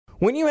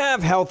When you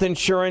have health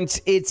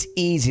insurance, it's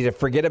easy to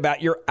forget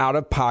about your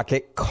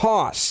out-of-pocket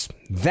costs.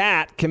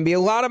 That can be a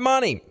lot of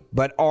money,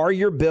 but are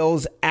your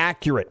bills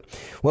accurate?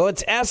 Well,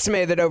 it's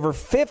estimated that over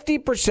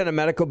 50% of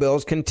medical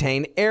bills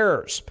contain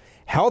errors.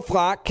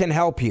 HealthLock can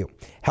help you.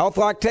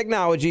 HealthLock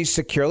technology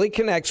securely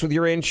connects with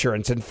your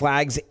insurance and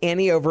flags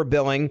any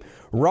overbilling,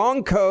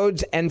 wrong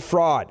codes, and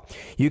fraud.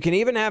 You can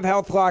even have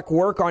HealthLock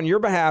work on your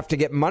behalf to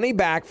get money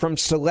back from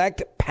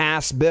select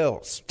past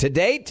bills. To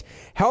date,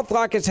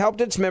 HealthLock has helped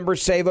its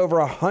members save over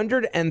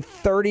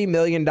 $130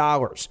 million.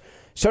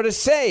 So to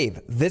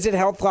save, visit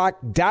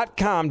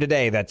healthlock.com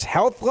today. That's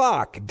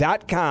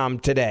healthlock.com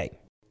today.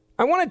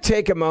 I want to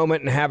take a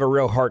moment and have a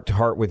real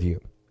heart-to-heart with you.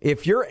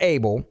 If you're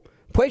able,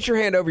 place your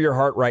hand over your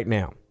heart right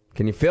now.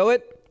 Can you feel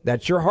it?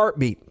 That's your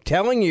heartbeat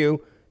telling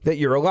you that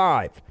you're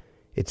alive.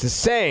 It's the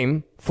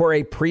same for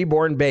a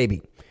preborn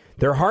baby.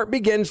 Their heart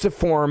begins to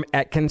form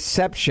at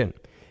conception,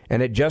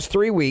 and at just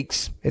 3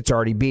 weeks, it's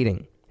already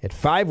beating. At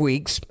 5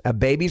 weeks, a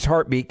baby's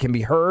heartbeat can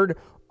be heard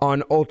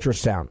on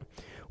ultrasound.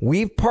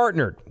 We've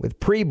partnered with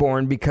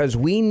Preborn because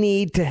we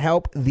need to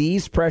help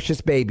these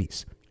precious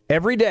babies.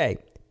 Every day,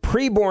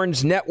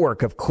 Preborn's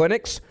network of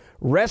clinics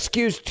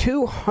rescues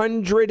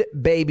 200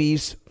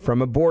 babies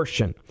from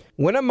abortion.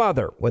 When a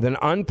mother with an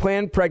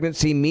unplanned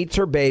pregnancy meets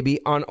her baby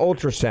on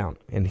ultrasound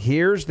and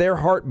hears their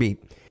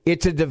heartbeat,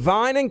 it's a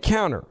divine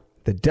encounter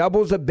that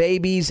doubles a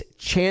baby's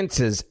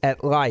chances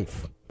at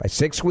life. By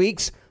 6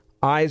 weeks,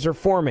 eyes are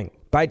forming.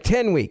 By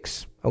 10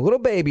 weeks, a little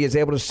baby is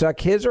able to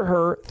suck his or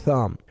her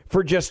thumb.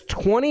 For just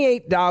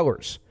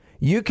 $28,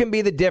 you can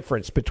be the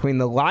difference between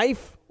the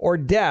life or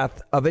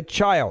death of a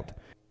child.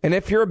 And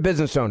if you're a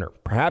business owner,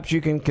 perhaps you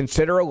can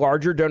consider a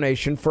larger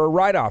donation for a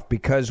write-off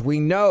because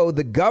we know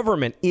the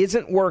government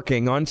isn't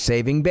working on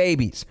saving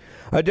babies.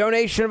 A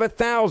donation of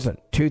 $1,000,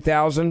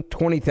 $2,000,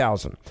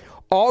 $20,000.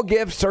 All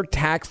gifts are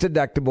tax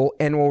deductible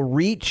and will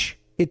reach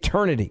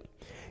eternity.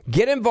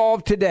 Get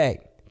involved today.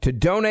 To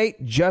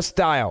donate, just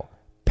dial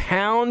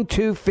pound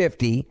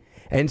 250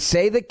 and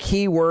say the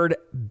keyword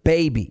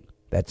baby.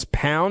 That's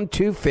pound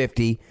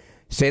 250.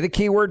 Say the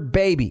keyword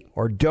baby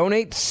or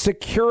donate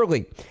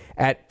securely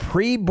at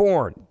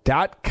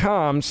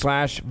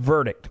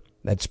preborn.com/verdict.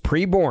 That's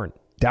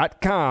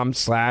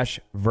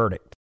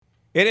preborn.com/verdict.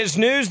 It is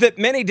news that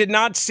many did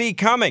not see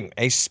coming.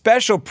 A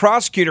special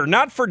prosecutor,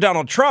 not for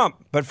Donald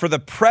Trump, but for the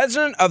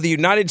President of the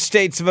United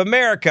States of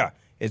America.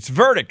 It's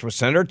Verdict with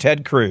Senator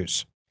Ted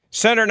Cruz.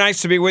 Senator,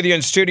 nice to be with you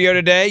in studio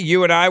today.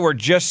 You and I were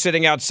just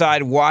sitting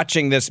outside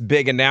watching this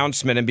big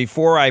announcement. And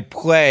before I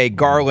play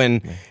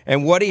Garland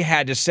and what he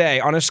had to say,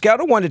 on a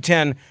scale of 1 to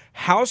 10,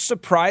 how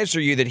surprised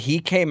are you that he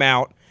came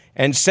out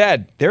and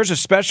said there's a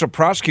special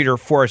prosecutor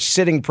for a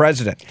sitting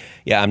president?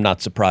 Yeah, I'm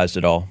not surprised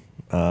at all.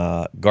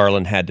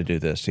 Garland had to do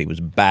this. He was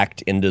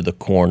backed into the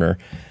corner.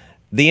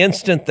 The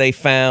instant they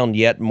found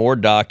yet more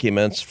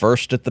documents,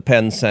 first at the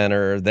Penn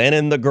Center, then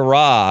in the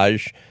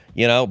garage,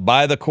 you know,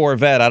 by the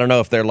Corvette. I don't know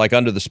if they're like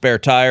under the spare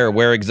tire or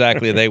where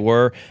exactly they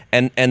were.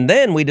 And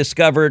then we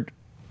discovered,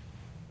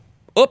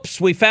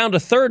 oops, we found a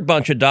third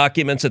bunch of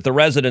documents at the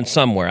residence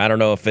somewhere. I don't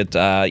know if it's,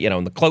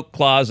 in the cloak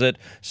closet,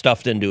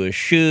 stuffed into his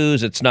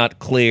shoes. It's not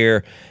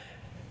clear.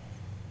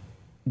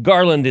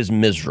 Garland is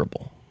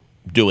miserable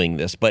doing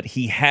this, but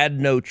he had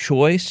no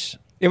choice.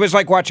 It was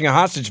like watching a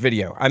hostage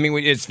video. I mean,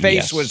 his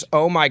face was,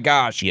 oh my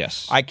gosh.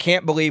 Yes. I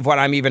can't believe what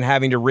I'm even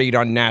having to read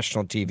on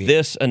national TV.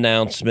 This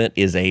announcement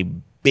is a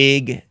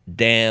big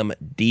damn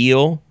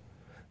deal.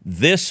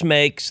 This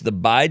makes the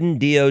Biden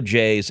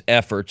DOJ's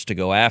efforts to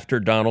go after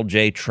Donald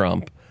J.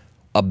 Trump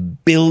a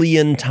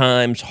billion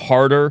times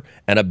harder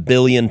and a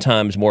billion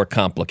times more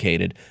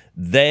complicated.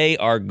 They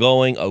are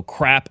going, oh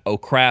crap, oh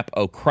crap,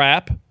 oh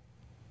crap.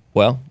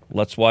 Well,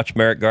 let's watch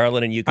Merrick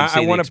Garland and you can see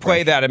I want to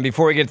play that. And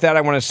before we get to that,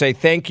 I want to say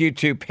thank you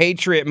to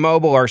Patriot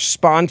Mobile, our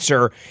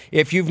sponsor.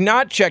 If you've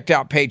not checked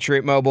out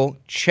Patriot Mobile,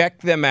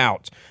 check them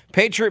out.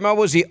 Patriot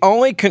Mobile is the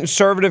only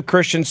conservative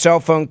Christian cell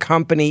phone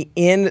company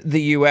in the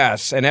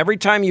U.S. And every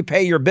time you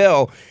pay your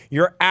bill,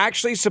 you're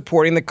actually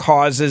supporting the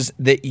causes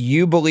that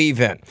you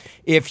believe in.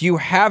 If you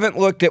haven't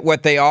looked at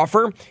what they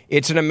offer,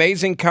 it's an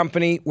amazing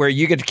company where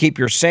you get to keep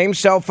your same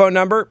cell phone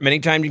number. Many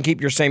times you can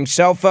keep your same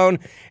cell phone,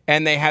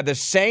 and they have the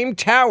same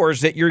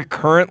towers that you're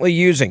currently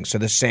using, so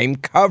the same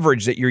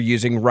coverage that you're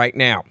using right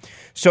now.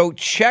 So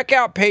check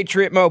out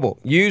Patriot Mobile.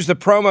 Use the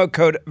promo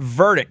code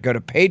VERDICT. Go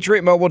to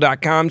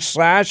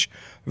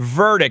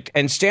patriotmobile.com/verdict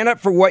and stand up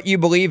for what you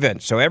believe in.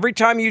 So every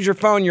time you use your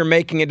phone, you're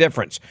making a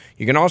difference.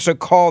 You can also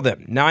call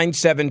them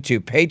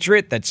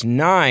 972-PATRIOT. That's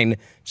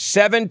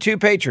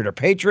 972-PATRIOT or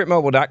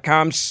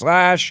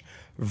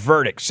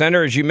patriotmobile.com/verdict.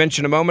 Senator, as you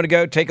mentioned a moment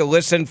ago, take a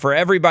listen for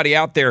everybody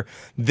out there.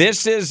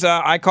 This is,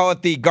 I call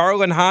it the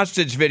Garland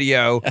hostage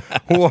video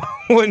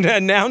when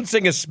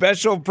announcing a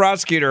special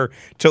prosecutor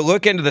to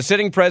look into the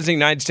sitting president of the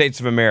United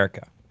States of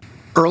America.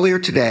 Earlier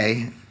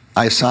today,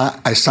 I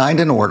signed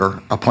an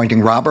order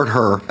appointing Robert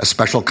Hur as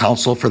special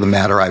counsel for the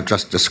matter I've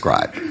just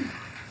described.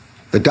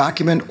 The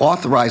document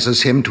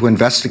authorizes him to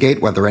investigate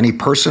whether any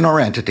person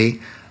or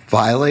entity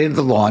violated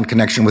the law in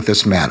connection with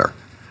this matter.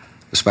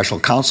 The special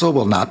counsel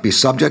will not be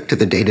subject to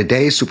the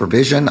day-to-day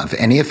supervision of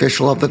any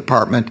official of the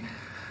department,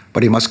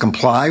 but he must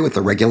comply with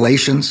the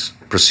regulations,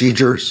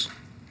 procedures,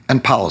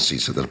 and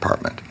policies of the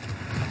department.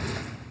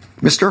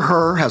 Mr.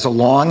 Hur has a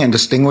long and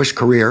distinguished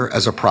career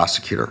as a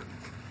prosecutor.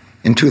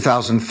 In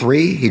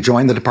 2003, he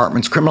joined the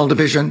department's criminal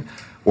division,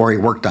 where he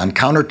worked on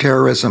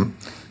counterterrorism,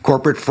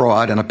 corporate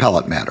fraud, and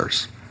appellate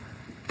matters.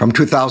 From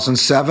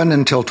 2007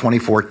 until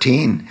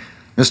 2014,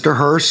 Mr.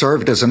 Hur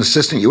served as an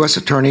assistant U.S.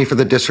 attorney for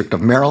the District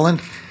of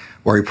Maryland,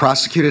 where he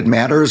prosecuted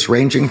matters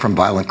ranging from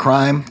violent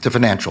crime to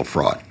financial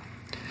fraud.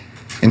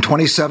 In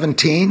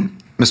 2017,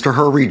 Mr.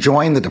 Hur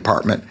rejoined the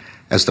department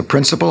as the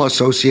Principal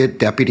Associate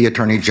Deputy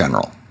Attorney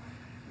General.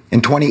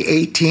 In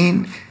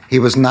 2018, he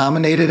was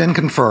nominated and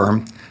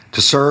confirmed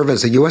to serve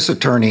as a U.S.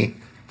 Attorney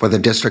for the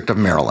District of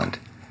Maryland.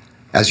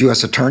 As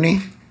U.S.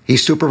 Attorney, he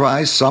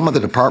supervised some of the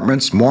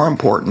department's more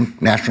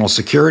important national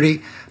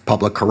security,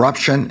 public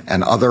corruption,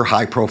 and other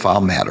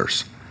high-profile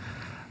matters.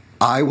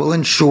 I will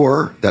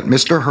ensure that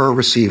Mr. Hur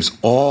receives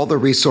all the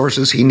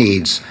resources he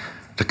needs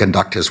to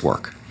conduct his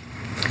work.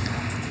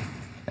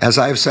 As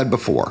I have said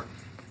before,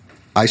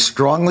 I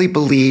strongly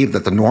believe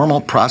that the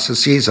normal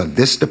processes of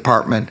this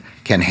department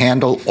can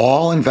handle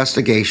all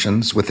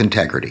investigations with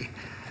integrity.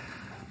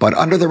 But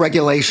under the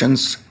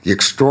regulations, the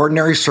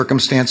extraordinary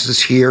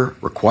circumstances here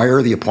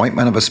require the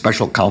appointment of a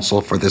special counsel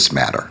for this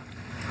matter.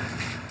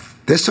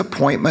 This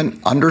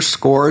appointment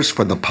underscores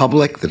for the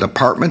public the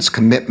department's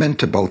commitment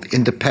to both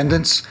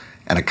independence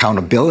and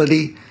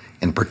accountability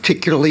in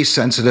particularly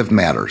sensitive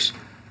matters,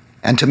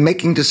 and to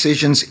making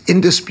decisions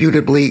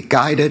indisputably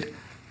guided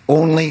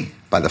only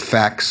by the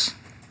facts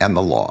and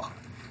the law.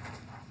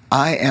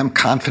 I am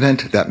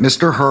confident that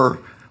Mr. Hur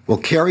will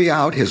carry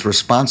out his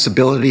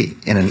responsibility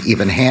in an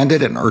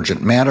even-handed and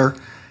urgent manner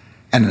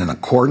and in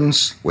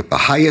accordance with the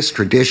highest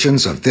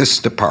traditions of this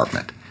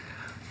department.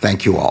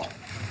 Thank you all.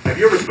 Have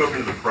you ever spoken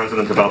to the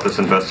president about this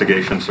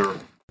investigation, sir?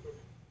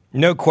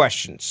 No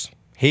questions.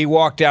 He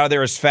walked out of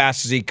there as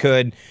fast as he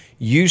could.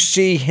 You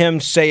see him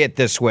say it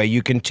this way.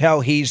 You can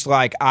tell he's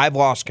like, I've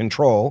lost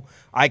control.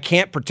 I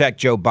can't protect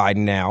Joe Biden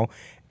now.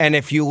 And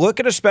if you look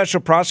at a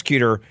special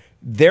prosecutor,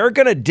 they're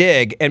going to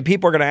dig, and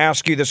people are going to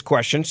ask you this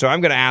question, so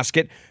I'm going to ask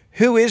it.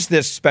 Who is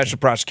this special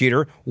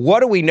prosecutor? What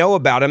do we know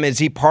about him? Is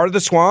he part of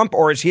the swamp,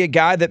 or is he a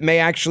guy that may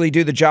actually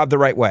do the job the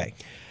right way?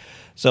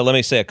 So let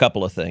me say a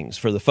couple of things.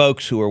 For the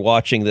folks who are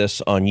watching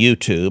this on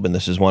YouTube, and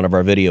this is one of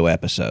our video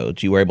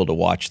episodes, you were able to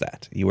watch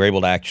that. You were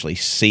able to actually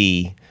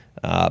see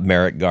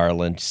Merrick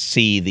Garland,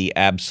 see the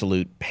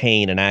absolute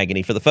pain and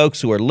agony. For the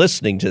folks who are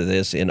listening to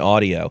this in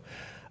audio,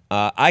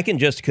 I can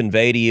just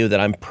convey to you that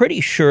I'm pretty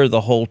sure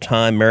the whole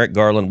time Merrick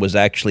Garland was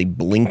actually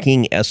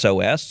blinking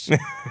SOS.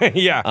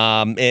 Yeah.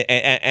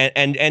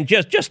 And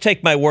just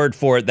take my word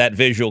for it, that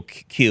visual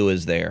cue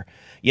is there.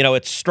 You know,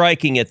 it's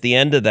striking at the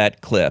end of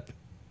that clip.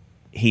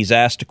 He's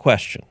asked a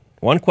question,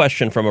 one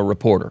question from a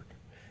reporter.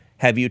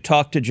 Have you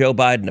talked to Joe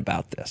Biden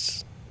about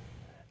this?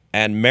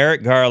 And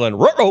Merrick Garland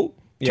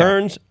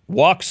turns,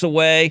 walks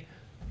away.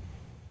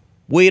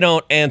 We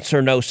don't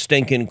answer no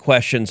stinking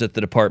questions at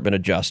the Department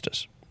of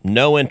Justice.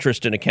 No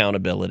interest in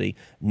accountability,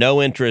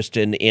 no interest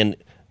in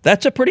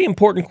that's a pretty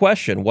important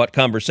question. What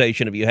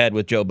conversation have you had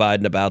with Joe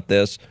Biden about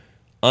this?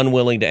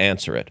 Unwilling to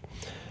answer it.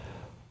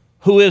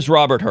 Who is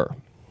Robert Hur?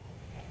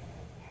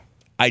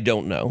 I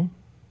don't know.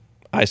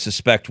 I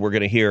suspect we're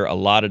going to hear a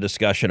lot of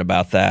discussion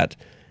about that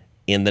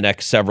in the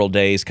next several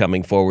days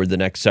coming forward, the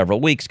next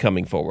several weeks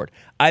coming forward.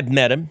 I've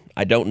met him.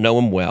 I don't know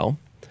him well.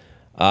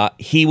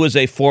 He was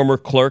a former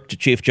clerk to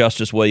Chief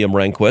Justice William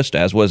Rehnquist,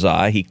 as was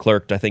I. He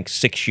clerked, I think,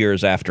 6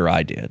 years after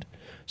I did.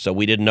 So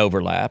we didn't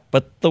overlap.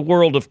 But the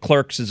world of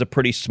clerks is a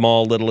pretty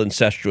small, little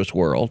incestuous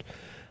world.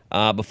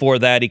 Before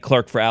that, he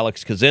clerked for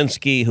Alex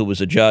Kaczynski, who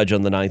was a judge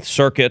on the Ninth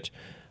Circuit,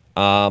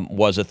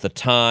 was at the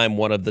time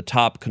one of the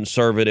top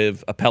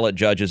conservative appellate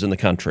judges in the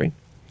country.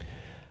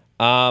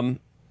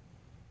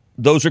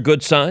 Those are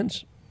good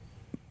signs.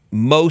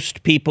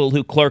 Most people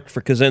who clerked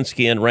for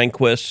Kaczynski and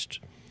Rehnquist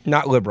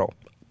Not liberal.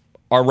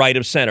 are right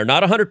of center.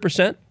 Not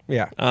 100%.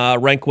 Yeah.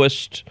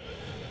 Rehnquist,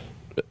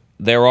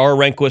 there are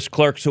Rehnquist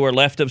clerks who are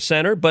left of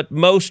center, but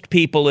most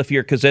people, if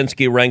you're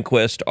Kaczynski,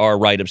 Rehnquist, are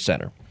right of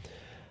center.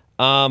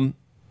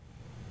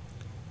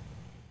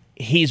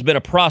 He's been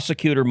a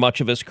prosecutor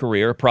much of his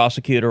career, a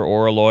prosecutor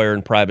or a lawyer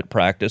in private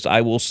practice.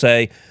 I will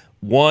say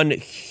one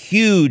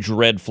huge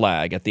red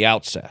flag at the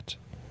outset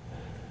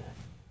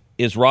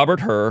is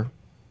Robert Hur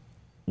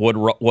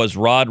was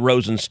Rod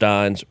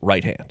Rosenstein's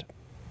right hand.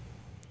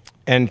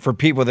 And for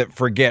people that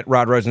forget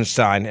Rod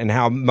Rosenstein and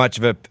how much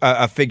of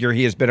a figure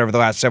he has been over the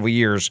last several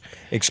years,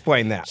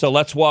 explain that. So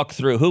let's walk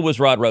through. Who was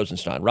Rod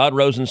Rosenstein? Rod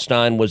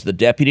Rosenstein was the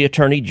Deputy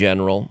Attorney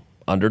General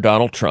under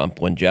Donald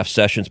Trump when Jeff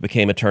Sessions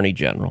became Attorney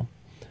General.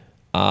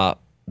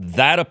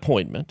 That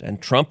appointment,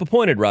 and Trump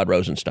appointed Rod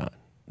Rosenstein,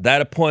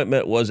 that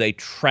appointment was a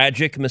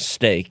tragic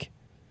mistake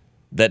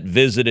that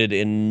visited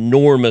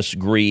enormous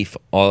grief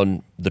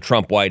on the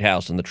Trump White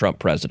House and the Trump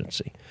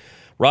presidency.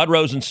 Rod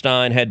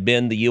Rosenstein had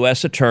been the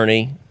U.S.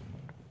 Attorney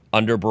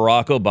under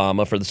Barack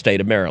Obama for the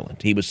state of Maryland.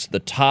 He was the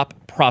top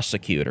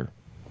prosecutor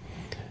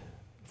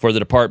for the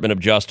Department of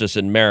Justice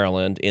in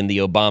Maryland in the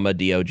Obama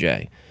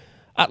DOJ.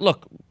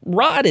 Look,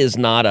 Rod is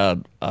not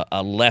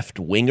a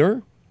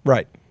left-winger.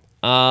 Right.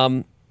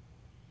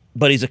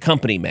 But he's a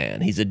company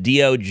man. He's a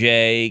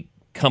DOJ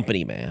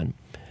company man.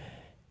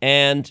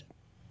 And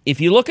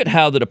if you look at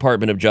how the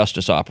Department of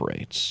Justice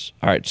operates,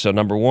 all right, so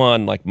number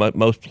one, like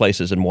most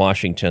places in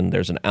Washington,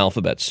 there's an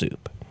alphabet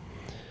soup.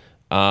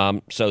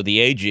 So the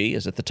AG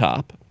is at the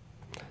top.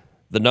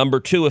 The number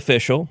 2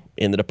 official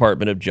in the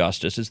Department of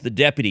Justice is the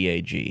deputy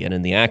AG, and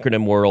in the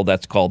acronym world,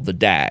 that's called the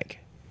DAG.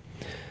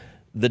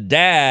 The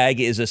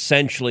DAG is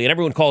essentially, and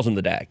everyone calls him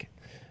the DAG.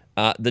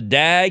 The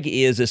DAG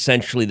is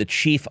essentially the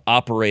chief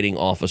operating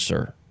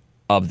officer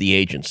of the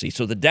agency.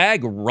 So the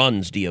DAG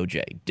runs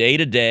DOJ, day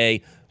to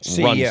day,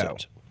 runs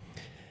it.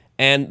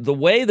 And the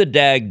way the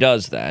DAG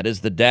does that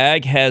is the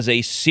DAG has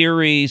a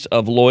series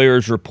of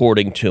lawyers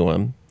reporting to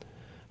him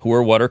who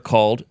are what are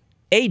called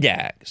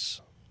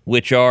ADAGs,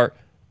 which are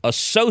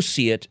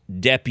Associate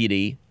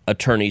Deputy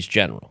Attorneys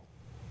General.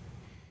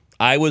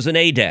 I was an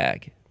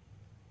ADAG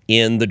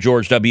in the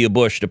George W.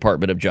 Bush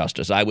Department of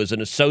Justice. I was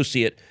an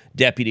Associate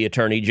Deputy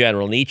Attorney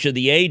General, and each of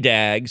the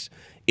ADAGs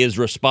is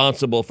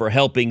responsible for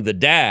helping the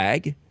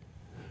DAG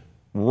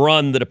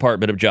run the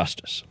Department of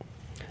Justice.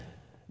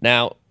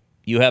 Now,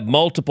 you have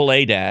multiple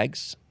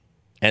ADAGs,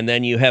 and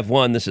then you have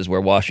one, this is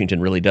where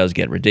Washington really does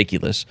get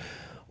ridiculous,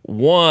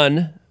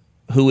 one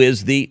who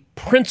is the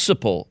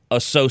principal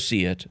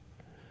Associate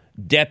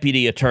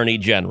Deputy Attorney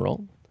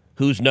General,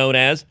 who's known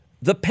as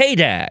the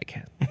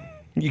PAYDAG.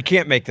 You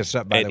can't make this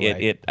up, by the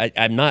way.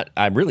 I'm not.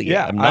 I'm not.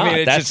 I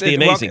mean, That's the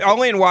amazing thing.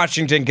 Only in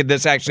Washington could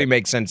this actually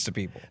make sense to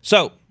people.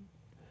 So,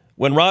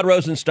 when Rod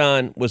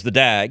Rosenstein was the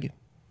DAG,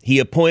 he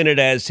appointed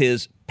as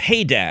his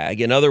PAYDAG,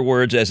 in other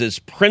words, as his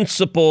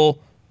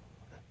principal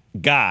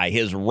guy,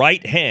 his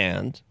right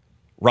hand,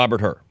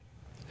 Robert Hur.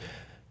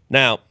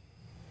 Now,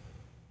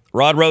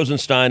 Rod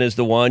Rosenstein is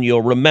the one,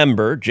 you'll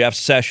remember, Jeff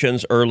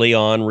Sessions early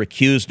on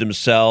recused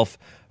himself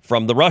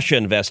from the Russia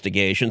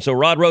investigation. So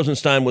Rod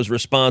Rosenstein was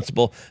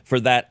responsible for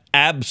that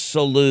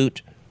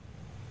absolute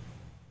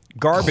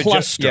garbage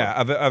cluster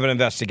of an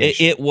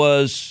investigation. It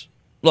was,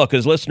 look,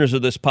 as listeners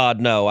of this pod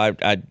know,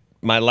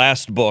 my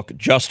last book,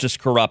 Justice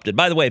Corrupted.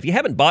 By the way, if you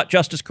haven't bought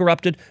Justice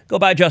Corrupted, go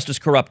buy Justice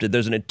Corrupted.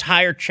 There's an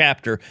entire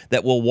chapter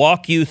that will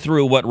walk you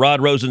through what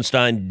Rod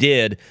Rosenstein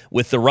did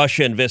with the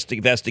Russia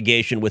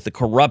investigation, with the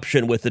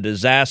corruption, with the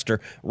disaster.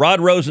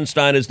 Rod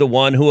Rosenstein is the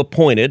one who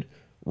appointed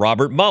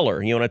Robert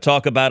Mueller. You want to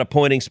talk about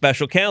appointing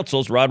special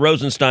counsels? Rod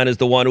Rosenstein is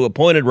the one who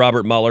appointed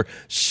Robert Mueller,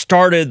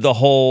 started the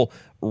whole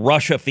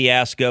Russia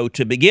fiasco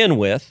to begin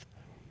with,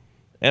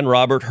 and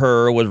Robert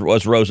Hur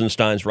was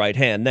Rosenstein's right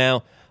hand.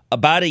 Now,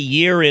 about a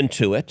year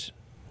into it,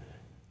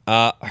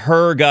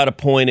 Hur got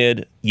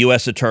appointed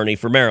U.S. Attorney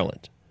for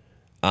Maryland.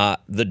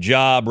 The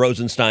job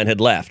Rosenstein had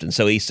left, and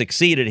so he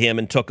succeeded him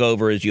and took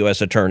over as U.S.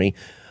 Attorney.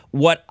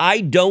 What I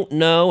don't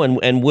know,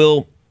 and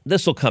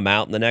this will come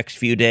out in the next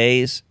few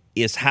days,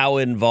 is how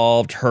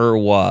involved Hur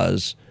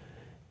was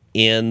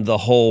in the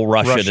whole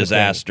Russia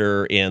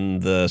disaster, in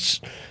the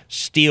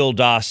Steele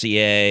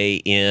dossier,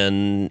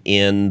 in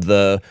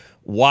the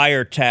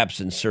wiretaps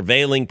and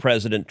surveilling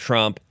President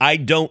Trump. I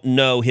don't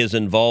know his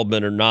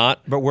involvement or not.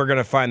 But we're going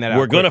to find that out.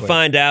 We're going to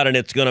find out, and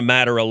it's going to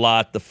matter a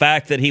lot. The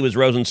fact that he was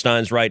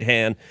Rosenstein's right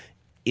hand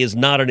is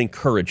not an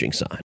encouraging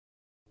sign.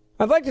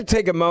 I'd like to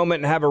take a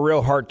moment and have a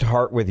real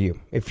heart-to-heart with you.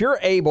 If you're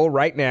able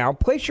right now,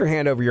 place your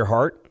hand over your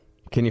heart.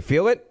 Can you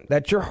feel it?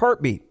 That's your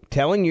heartbeat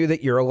telling you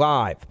that you're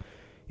alive.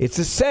 It's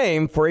the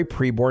same for a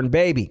preborn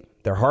baby.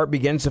 Their heart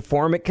begins to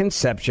form at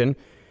conception,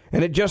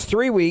 and at just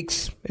 3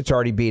 weeks, it's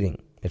already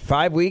beating. At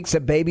 5 weeks, a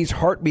baby's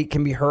heartbeat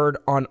can be heard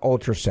on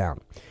ultrasound.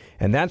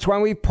 And that's why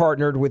we've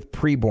partnered with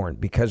Preborn,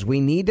 because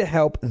we need to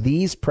help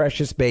these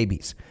precious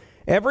babies.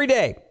 Every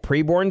day,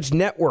 Preborn's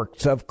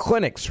networks of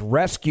clinics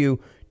rescue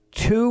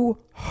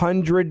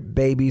 200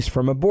 babies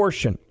from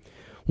abortion.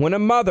 When a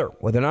mother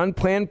with an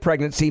unplanned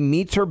pregnancy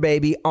meets her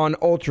baby on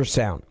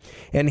ultrasound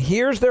and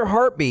hears their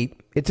heartbeat,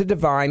 it's a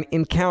divine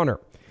encounter.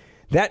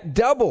 That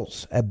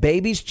doubles a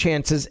baby's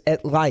chances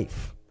at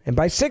life. And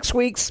by 6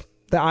 weeks,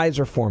 the eyes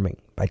are forming.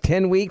 By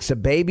 10 weeks, a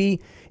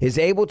baby is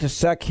able to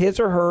suck his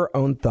or her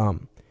own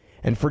thumb.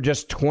 And for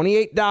just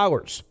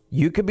 $28,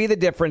 you could be the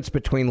difference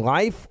between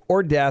life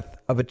or death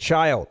of a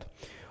child.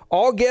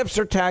 All gifts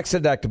are tax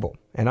deductible,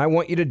 and I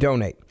want you to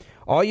donate.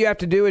 All you have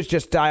to do is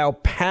just dial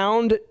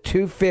pound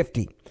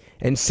 250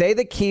 and say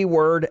the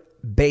keyword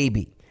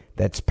baby.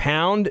 That's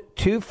pound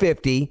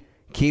 250,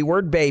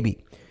 keyword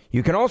baby.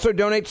 You can also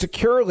donate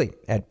securely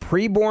at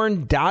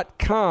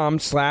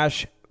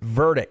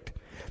preborn.com/verdict.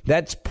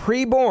 That's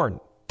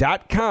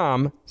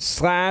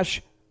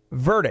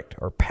preborn.com/verdict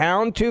or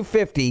pound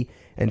 250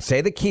 and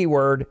say the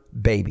keyword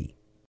baby.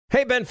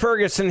 Hey, Ben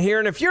Ferguson here,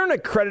 and if you're an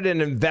accredited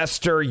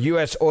investor,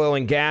 U.S. oil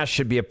and gas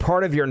should be a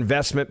part of your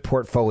investment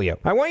portfolio.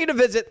 I want you to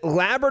visit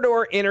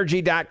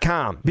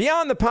LabradorEnergy.com.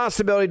 Beyond the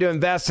possibility to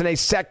invest in a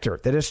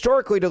sector that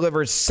historically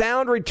delivers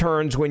sound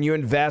returns when you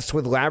invest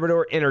with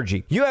Labrador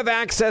Energy, you have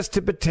access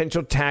to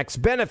potential tax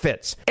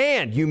benefits,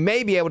 and you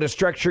may be able to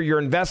structure your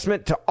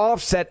investment to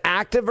offset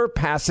active or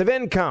passive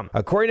income.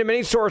 According to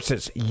many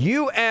sources,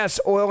 U.S.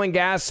 oil and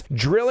gas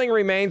drilling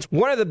remains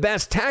one of the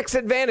best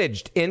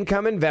tax-advantaged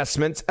income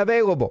investments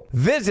available.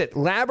 Visit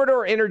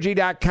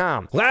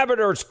LabradorEnergy.com.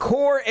 Labrador's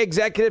core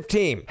executive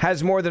team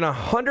has more than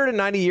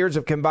 190 years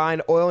of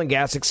combined oil and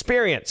gas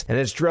experience and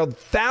has drilled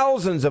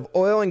thousands of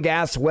oil and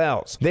gas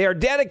wells. They are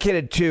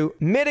dedicated to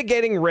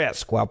mitigating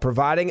risk while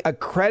providing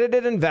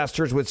accredited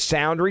investors with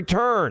sound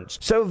returns.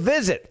 So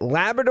visit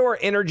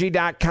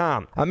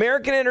LabradorEnergy.com.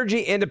 American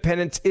energy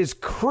independence is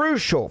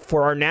crucial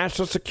for our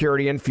national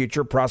security and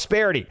future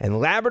prosperity, and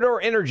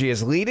Labrador Energy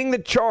is leading the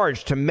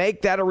charge to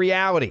make that a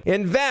reality.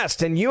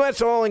 Invest in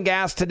U.S. oil and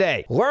gas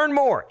today. Learn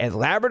more at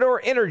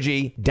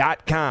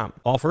LabradorEnergy.com.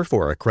 Offer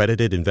for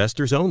accredited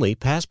investors only.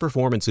 Past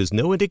performance is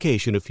no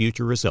indication of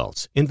future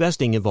results.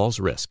 Investing involves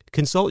risk.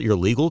 Consult your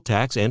legal,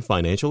 tax, and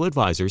financial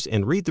advisors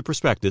and read the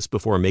prospectus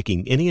before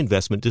making any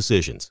investment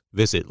decisions.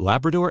 Visit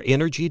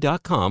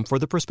LabradorEnergy.com for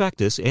the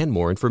prospectus and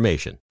more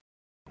information.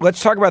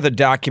 Let's talk about the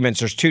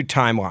documents. There's two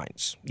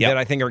timelines that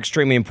I think are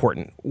extremely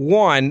important.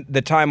 One,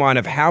 the timeline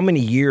of how many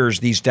years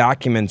these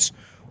documents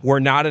were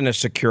not in a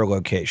secure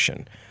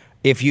location.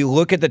 If you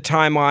look at the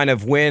timeline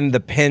of when the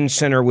Penn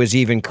Center was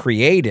even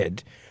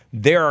created,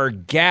 there are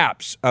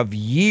gaps of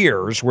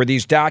years where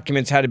these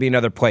documents had to be in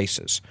other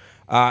places.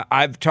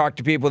 I've talked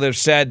to people that have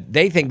said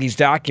they think these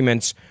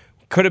documents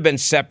could have been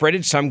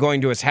separated, some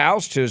going to his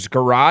house, to his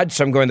garage,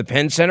 some going to the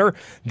Penn Center.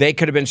 They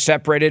could have been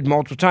separated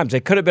multiple times. They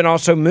could have been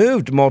also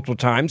moved multiple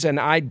times, and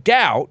I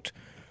doubt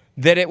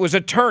that it was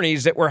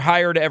attorneys that were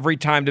hired every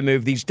time to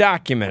move these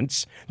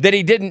documents that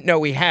he didn't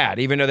know he had,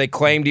 even though they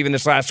claimed even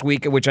this last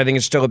week, which I think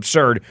is still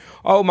absurd,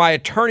 oh, my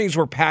attorneys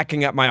were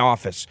packing up my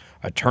office.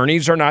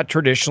 Attorneys are not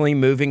traditionally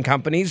moving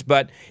companies,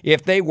 but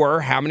if they were,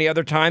 how many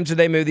other times did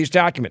they move these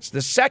documents?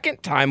 The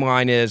second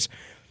timeline is,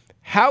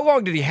 how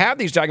long did he have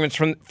these documents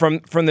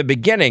from the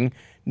beginning?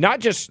 Not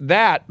just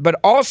that, but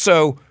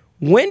also,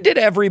 when did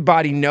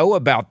everybody know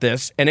about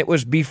this? And it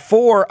was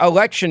before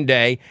Election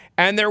Day,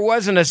 and there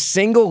wasn't a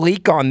single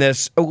leak on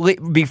this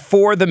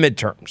before the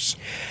midterms.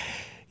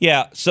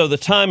 Yeah, so the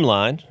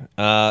timeline,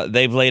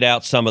 they've laid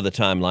out some of the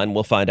timeline.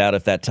 We'll find out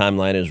if that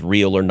timeline is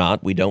real or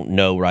not. We don't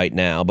know right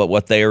now. But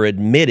what they are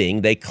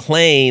admitting, they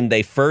claim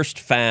they first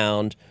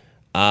found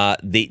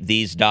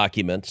these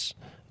documents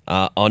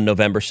on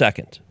November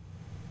 2nd.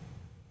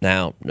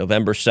 Now,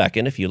 November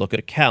 2nd, if you look at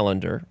a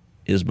calendar,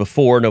 is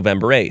before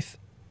November 8th,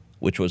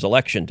 which was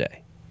Election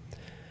Day.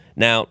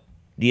 Now,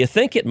 do you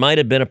think it might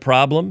have been a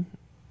problem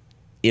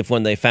if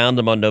when they found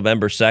them on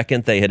November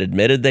 2nd, they had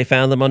admitted they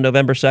found them on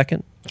November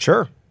 2nd?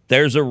 Sure.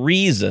 There's a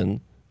reason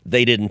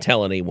they didn't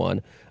tell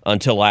anyone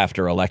until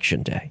after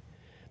Election Day,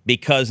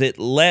 because it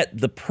let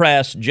the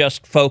press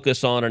just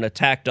focus on and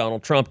attack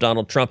Donald Trump.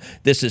 Donald Trump,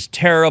 this is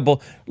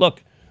terrible.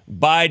 Look,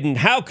 Biden,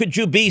 how could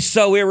you be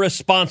so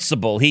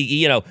irresponsible?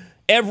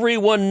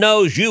 Everyone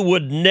knows you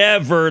would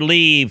never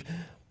leave.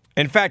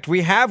 In fact,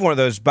 we have one of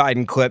those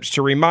Biden clips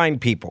to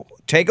remind people.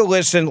 Take a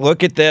listen.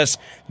 Look at this.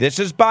 This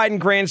is Biden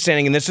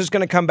grandstanding, and this is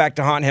going to come back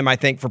to haunt him, I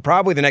think, for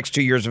probably the next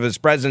 2 years of his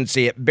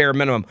presidency at bare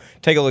minimum.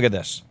 Take a look at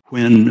this.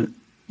 When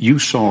you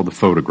saw the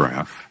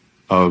photograph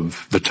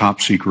of the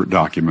top secret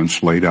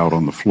documents laid out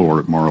on the floor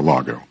at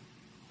Mar-a-Lago,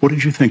 what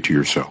did you think to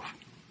yourself,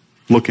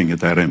 looking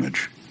at that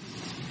image?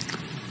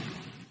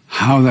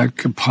 How that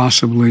could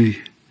possibly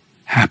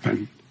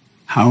happen.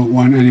 How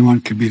anyone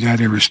could be that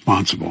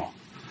irresponsible.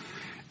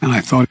 And I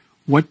thought,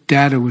 what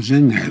data was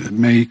in there that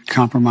may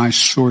compromise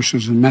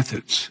sources and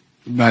methods?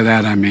 By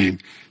that, I mean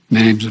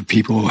names of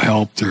people who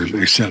helped, or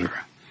et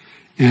cetera.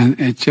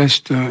 And it's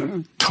just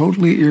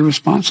totally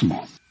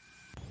irresponsible.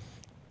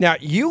 Now,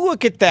 you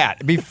look at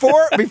that.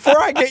 Before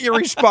I get your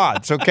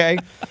response, okay?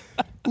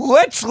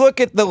 Let's look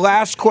at the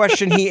last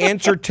question he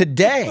answered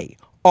today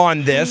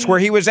on this, where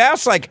he was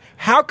asked,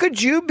 how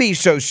could you be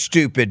so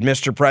stupid,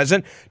 Mr.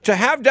 President, to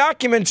have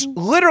documents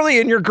literally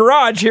in your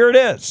garage? Here it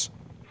is.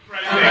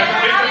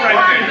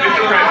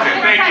 Mr.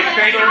 President, thank you,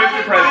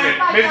 Mr. President.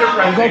 Mr.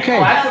 President, okay.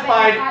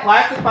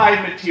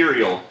 Classified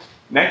material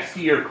next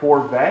to your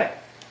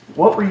Corvette.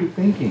 What were you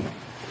thinking?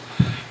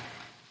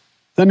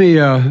 Let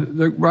me, I'm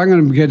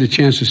going to get a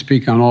chance to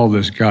speak on all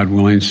this, God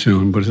willing,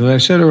 soon. But as I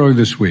said earlier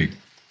this week,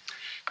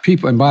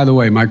 people, and by the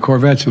way, my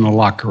Corvette's in a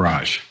locked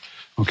garage.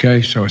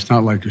 Okay, so it's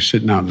not like you're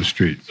sitting out in the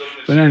street.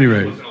 But at any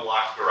rate, was in a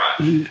locked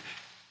garage.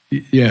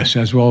 Yes,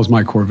 as well as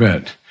my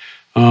Corvette.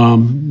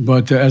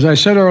 But as I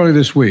said earlier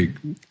this week,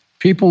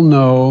 people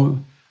know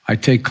I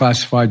take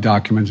classified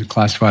documents and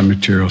classified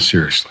material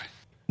seriously.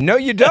 No,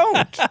 you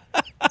don't.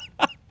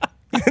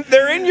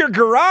 They're in your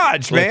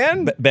garage,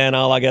 man. Ben,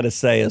 all I got to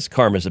say is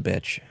karma's a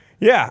bitch.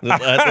 Yeah.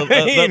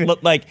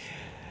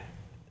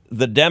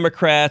 the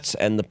Democrats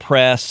and the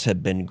press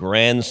have been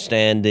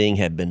grandstanding,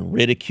 have been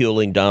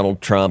ridiculing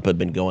Donald Trump, have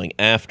been going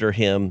after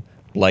him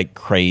like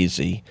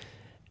crazy.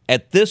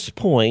 At this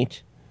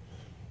point,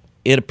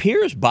 it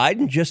appears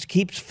Biden just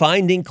keeps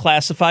finding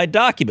classified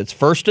documents,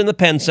 first in the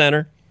Penn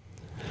Center,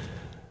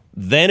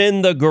 then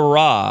in the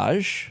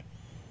garage,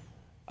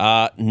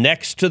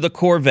 next to the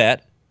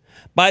Corvette.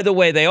 By the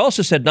way, they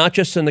also said not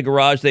just in the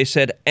garage, they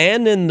said,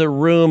 and in the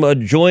room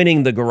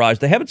adjoining the garage.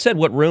 They haven't said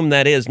what room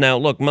that is. Now,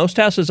 look, most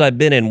houses I've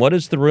been in, what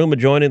is the room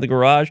adjoining the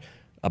garage?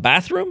 A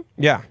bathroom?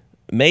 Yeah.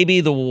 Maybe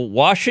the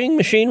washing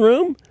machine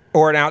room?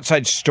 Or an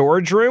outside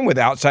storage room with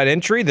outside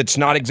entry that's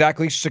not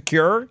exactly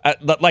secure?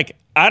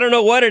 I don't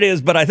know what it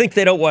is, but I think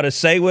they don't want to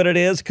say what it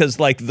is because,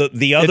 like,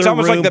 the other it's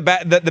almost room,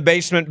 like the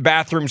basement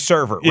bathroom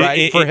server,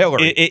 right? For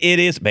Hillary. It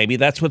is. Maybe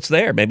that's what's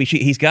there. Maybe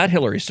he's got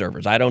Hillary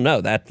servers. I don't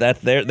know.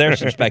 There's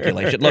some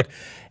speculation. Look,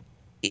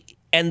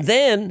 and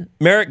then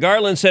Merrick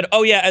Garland said,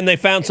 "Oh yeah," and they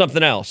found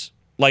something else.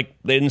 Like,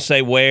 they didn't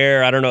say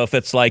where. I don't know if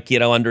it's like,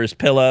 under his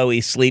pillow,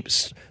 he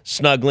sleeps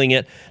snuggling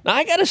it. Now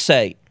I got to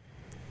say,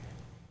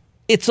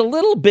 it's a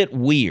little bit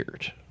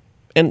weird.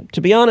 And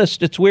to be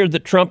honest, it's weird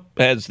that Trump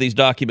has these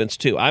documents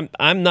too.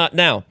 I'm not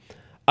now.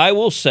 I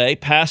will say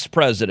past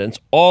presidents,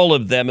 all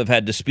of them have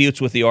had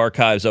disputes with the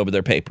archives over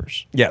their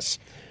papers. Yes.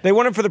 They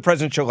want it for the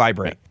presidential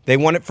library. They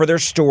want it for their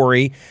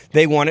story.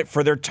 They want it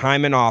for their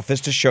time in office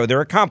to show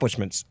their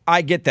accomplishments.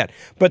 I get that.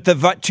 But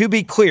to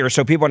be clear,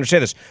 so people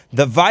understand this,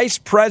 the vice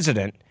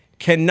president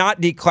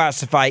cannot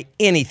declassify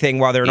anything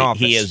while they're in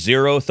office. He has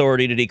zero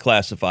authority to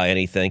declassify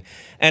anything.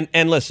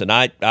 And listen,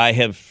 I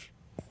have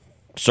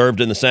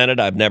served in the Senate.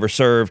 I've never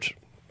served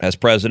as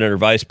president or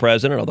vice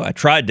president, although I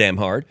tried damn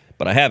hard,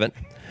 but I haven't.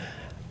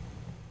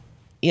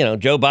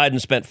 Joe Biden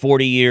spent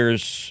 40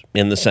 years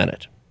in the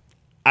Senate.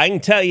 I can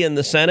tell you in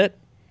the Senate,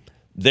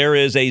 there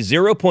is a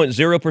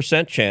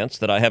 0.0% chance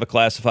that I have a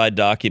classified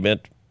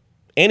document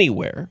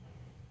anywhere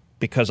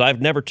because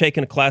I've never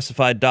taken a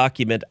classified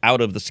document out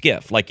of the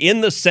SCIF. Like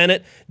in the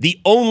Senate, the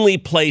only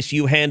place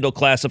you handle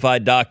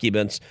classified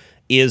documents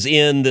is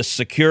in the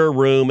secure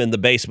room in the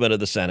basement of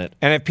the Senate.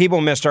 And if people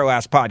missed our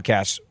last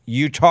podcast,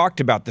 you talked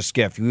about the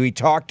SCIF. We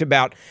talked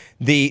about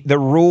the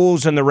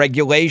rules and the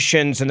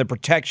regulations and the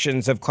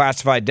protections of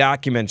classified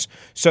documents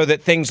so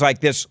that things like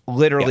this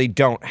literally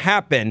don't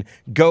happen.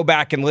 Go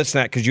back and listen to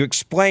that because you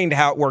explained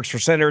how it works for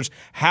senators,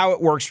 how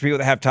it works for people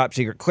that have top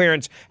secret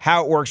clearance,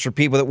 how it works for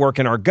people that work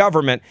in our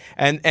government,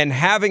 and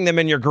having them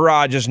in your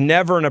garage is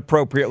never an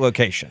appropriate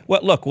location.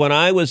 Well, look, when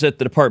I was at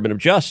the Department of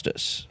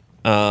Justice,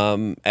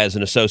 as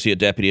an associate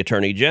deputy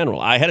attorney general,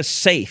 I had a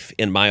safe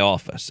in my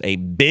office, a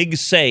big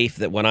safe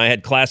that when I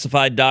had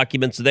classified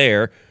documents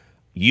there,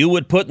 you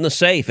would put in the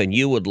safe and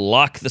you would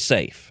lock the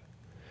safe.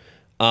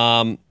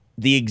 The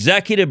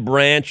executive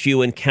branch,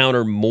 you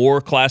encounter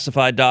more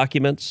classified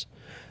documents.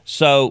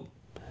 So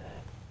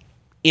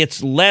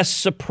it's less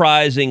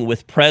surprising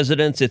with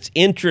presidents. It's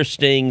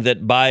interesting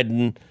that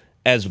Biden,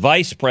 as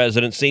vice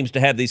president, seems to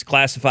have these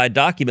classified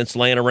documents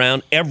laying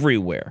around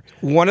everywhere.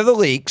 One of the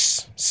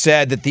leaks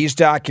said that these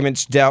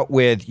documents dealt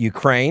with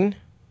Ukraine.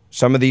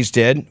 Some of these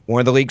did. One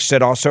of the leaks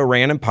said also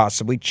Iran and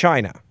possibly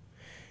China.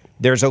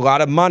 There's a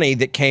lot of money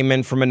that came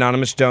in from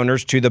anonymous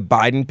donors to the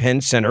Biden Penn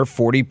Center.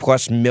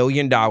 $40+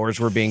 million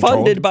we're being told.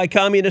 Funded by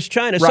communist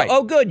China. Right.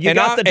 So, good. You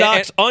got the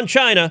docs on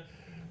China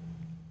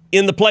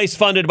in the place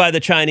funded by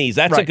the Chinese.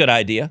 That's a good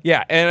idea.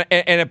 Yeah,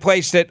 and a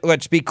place that,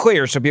 let's be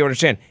clear so people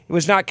understand, it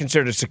was not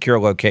considered a secure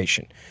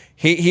location.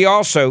 He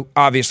also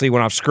obviously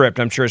went off script.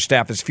 I'm sure his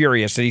staff is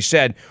furious that he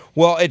said,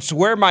 well, it's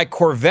where my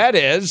Corvette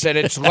is and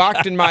it's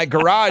locked in my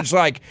garage.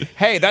 Like,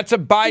 hey, that's a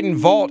Biden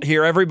vault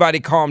here. Everybody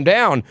calm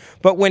down.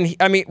 But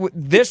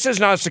this is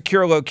not a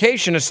secure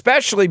location,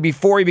 especially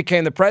before he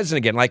became the president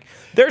again. Like,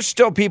 there's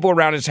still people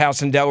around his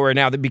house in Delaware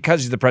now that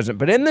because he's the president.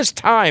 But in this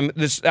time,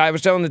 I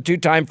was telling the two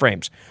time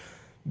frames,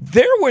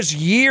 there was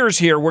years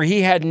here where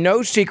he had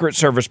no Secret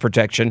Service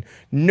protection,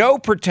 no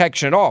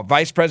protection at all.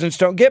 Vice presidents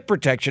don't get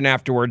protection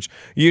afterwards.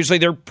 Usually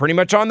they're pretty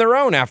much on their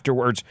own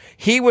afterwards.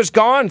 He was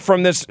gone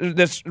from this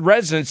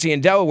residency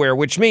in Delaware,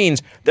 which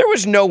means there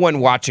was no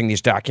one watching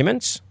these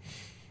documents.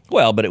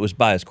 Well, but it was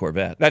by his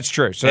Corvette. That's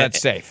true, so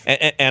that's safe.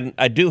 And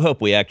I do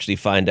hope we actually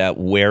find out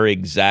where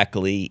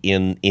exactly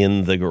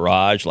in the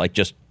garage, like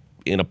just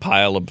in a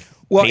pile of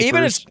Well, papers.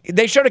 even as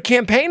they showed a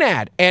campaign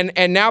ad, and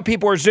now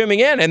people are zooming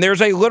in, and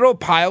there's a little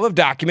pile of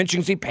documents. You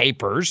can see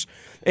papers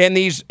and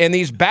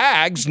these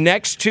bags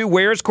next to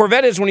where his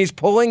Corvette is when he's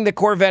pulling the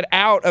Corvette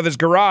out of his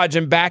garage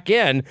and back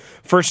in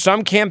for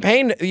some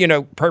campaign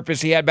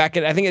purpose he had back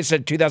in, I think it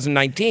said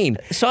 2019.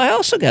 So I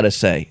also got to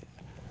say,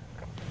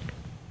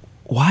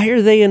 why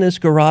are they in his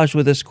garage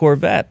with this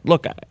Corvette?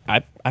 Look,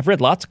 I've read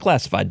lots of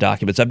classified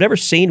documents. I've never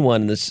seen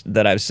one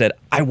that I've said,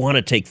 I want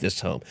to take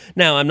this home.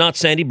 Now, I'm not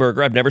Sandy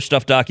Berger. I've never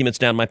stuffed documents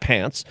down my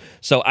pants.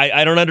 So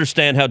I don't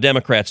understand how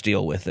Democrats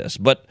deal with this.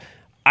 But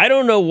I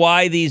don't know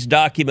why these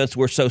documents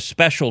were so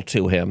special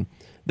to him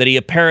that he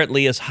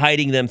apparently is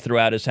hiding them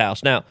throughout his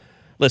house. Now,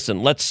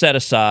 listen, let's set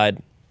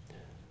aside.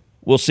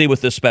 We'll see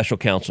what this special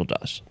counsel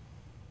does.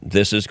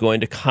 This is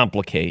going to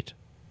complicate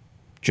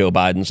Joe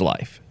Biden's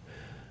life.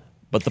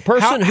 But the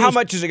person how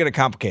much is it going to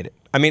complicate it?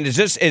 I mean, is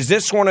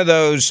this one of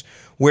those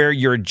where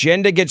your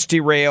agenda gets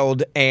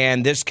derailed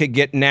and this could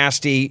get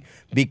nasty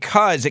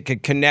because it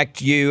could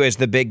connect you as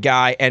the big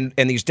guy and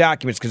these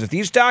documents? Because if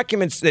these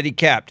documents that he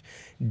kept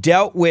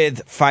dealt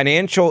with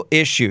financial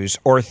issues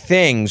or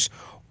things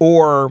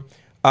or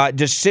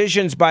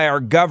decisions by our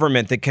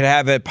government that could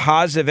have a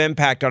positive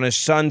impact on his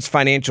son's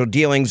financial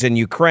dealings in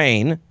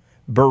Ukraine,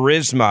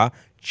 Burisma,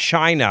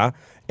 China,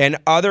 and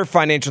other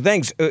financial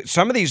things,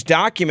 some of these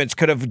documents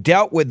could have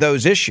dealt with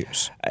those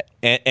issues.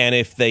 And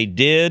if they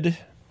did,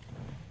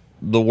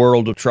 the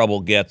world of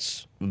trouble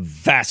gets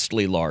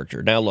vastly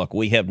larger. Now, look,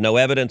 we have no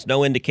evidence,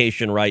 no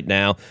indication right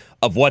now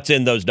of what's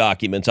in those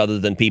documents other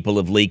than people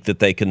have leaked that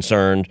they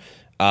concerned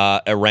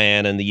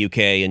Iran and the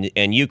UK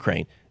and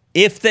Ukraine.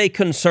 If they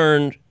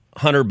concerned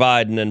Hunter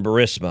Biden and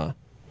Burisma,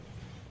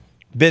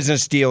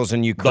 business deals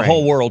in Ukraine, the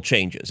whole world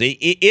changes.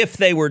 If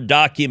they were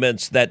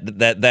documents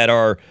that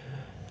are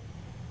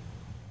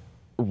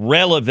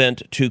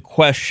relevant to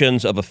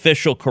questions of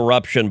official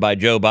corruption by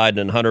Joe Biden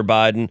and Hunter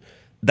Biden,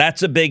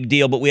 that's a big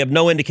deal, but we have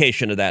no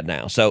indication of that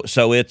now. So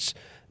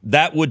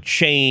that would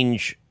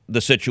change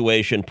the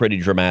situation pretty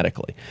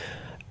dramatically.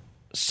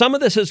 Some of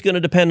this is going to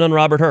depend on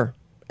Robert Hur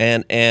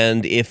and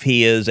if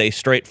he is a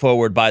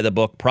straightforward by the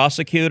book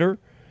prosecutor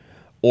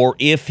or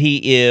if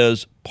he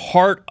is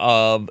part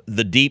of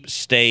the deep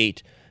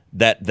state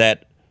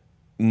that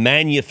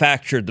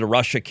manufactured the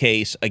Russia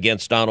case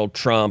against Donald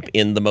Trump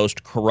in the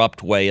most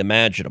corrupt way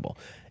imaginable.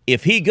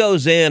 If he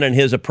goes in and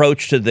his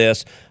approach to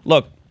this,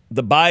 look,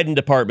 the Biden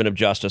Department of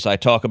Justice, I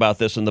talk about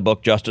this in the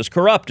book Justice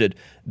Corrupted,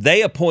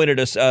 they appointed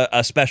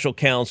a special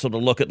counsel to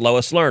look at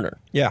Lois Lerner.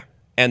 Yeah.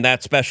 And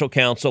that special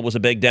counsel was a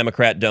big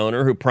Democrat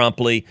donor who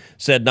promptly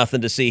said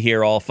nothing to see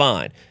here, all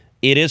fine.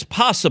 It is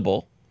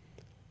possible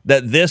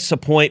that this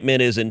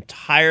appointment is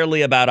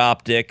entirely about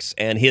optics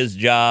and his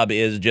job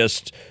is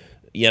just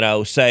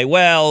say,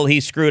 well, he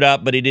screwed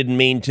up, but he didn't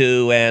mean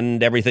to,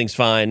 and everything's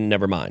fine,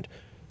 never mind.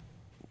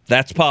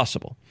 That's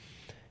possible.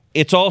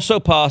 It's also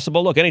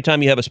possible, look,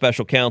 anytime you have a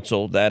special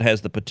counsel, that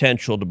has the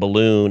potential to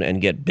balloon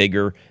and get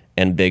bigger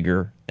and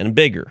bigger and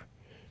bigger.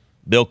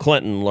 Bill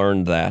Clinton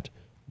learned that.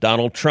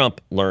 Donald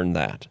Trump learned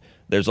that.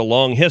 There's a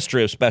long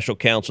history of special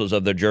counsels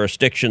of their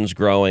jurisdictions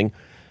growing.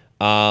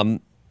 And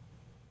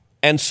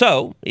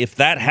so, if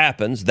that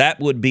happens, that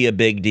would be a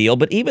big deal.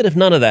 But even if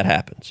none of that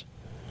happens,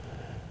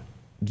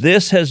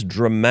 this has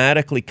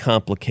dramatically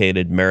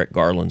complicated Merrick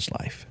Garland's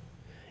life.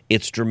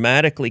 It's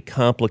dramatically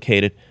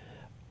complicated.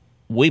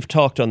 We've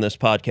talked on this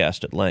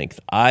podcast at length.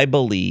 I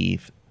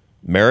believe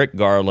Merrick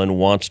Garland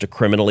wants to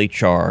criminally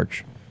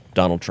charge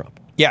Donald Trump.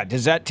 Yeah,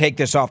 does that take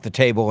this off the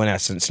table in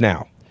essence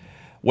now?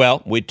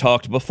 Well, we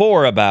talked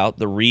before about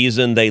the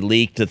reason they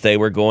leaked that they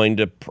were going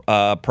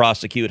to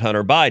prosecute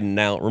Hunter Biden.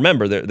 Now,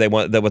 remember,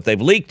 what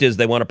they've leaked is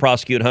they want to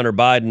prosecute Hunter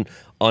Biden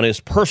on his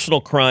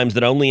personal crimes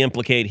that only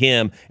implicate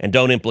him and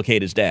don't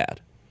implicate his dad.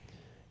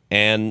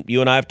 And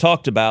you and I have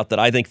talked about that.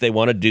 I think they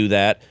want to do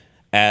that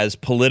as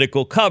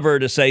political cover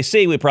to say,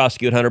 see, we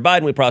prosecute Hunter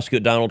Biden, we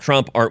prosecute Donald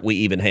Trump, aren't we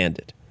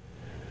even-handed?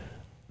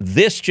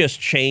 This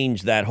just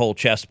changed that whole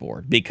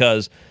chessboard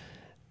because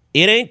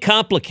it ain't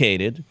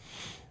complicated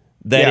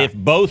that if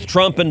both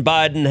Trump and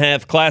Biden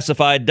have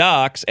classified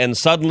docs and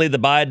suddenly the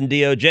Biden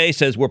DOJ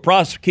says we're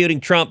prosecuting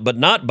Trump but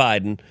not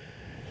Biden,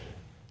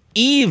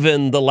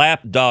 even the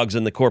lapdogs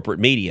in the corporate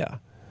media,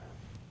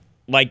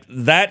 like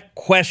that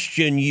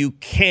question you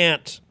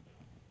can't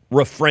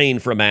refrain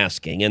from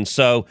asking. And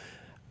so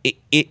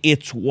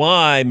it's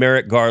why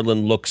Merrick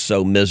Garland looks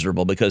so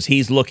miserable, because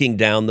he's looking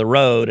down the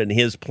road and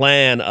his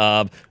plan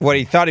of what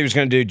he thought he was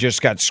going to do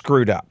just got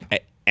screwed up.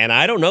 And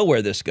I don't know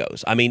where this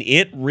goes. I mean,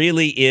 it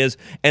really is.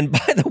 And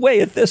by the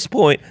way, at this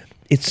point,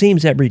 it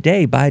seems every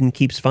day Biden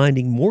keeps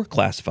finding more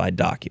classified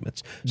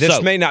documents.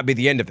 This may not be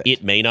the end of it.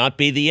 It may not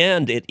be the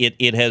end.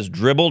 It has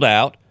dribbled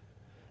out.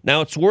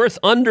 Now, it's worth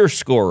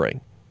underscoring.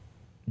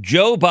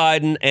 Joe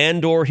Biden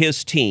and or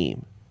his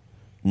team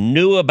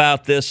knew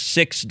about this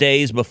 6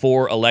 days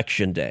before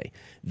Election Day.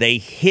 They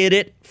hid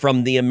it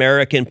from the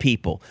American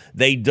people.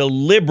 They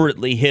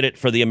deliberately hid it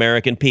for the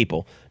American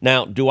people.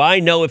 Now, do I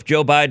know if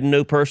Joe Biden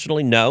knew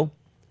personally? No.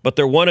 But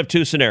they're one of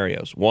two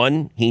scenarios.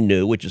 One, he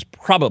knew, which is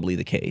probably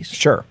the case.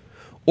 Sure.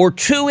 Or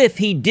two, if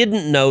he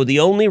didn't know, the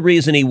only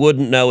reason he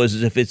wouldn't know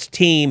is if his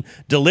team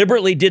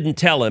deliberately didn't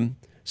tell him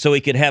so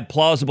he could have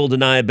plausible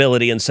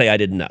deniability and say, I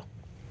didn't know.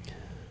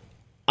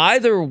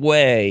 Either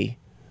way,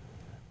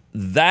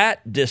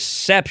 that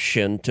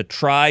deception to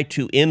try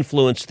to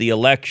influence the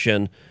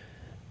election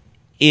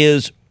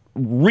is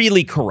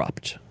really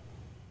corrupt.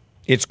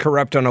 It's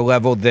corrupt on a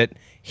level that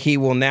he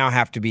will now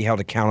have to be held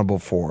accountable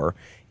for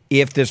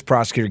if this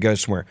prosecutor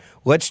goes somewhere.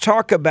 Let's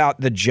talk about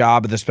the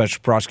job of the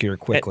special prosecutor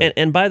quickly.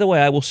 And by the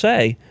way, I will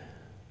say,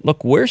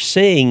 look, we're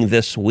seeing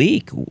this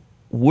week,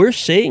 we're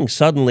seeing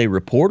suddenly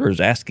reporters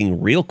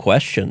asking real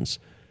questions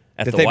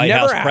at the White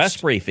House press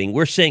briefing.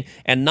 We're seeing,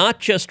 and not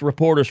just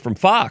reporters from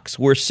Fox,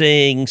 we're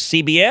seeing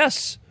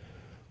CBS.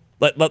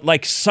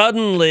 Like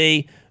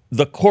suddenly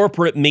the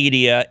corporate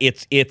media,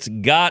 it's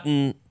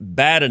gotten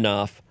bad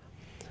enough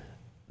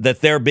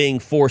that they're being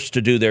forced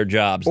to do their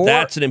jobs.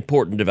 That's an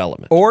important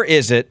development. Or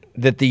is it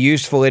that the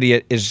useful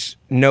idiot is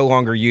no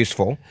longer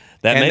useful?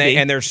 That may be.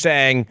 And they're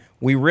saying,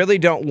 we really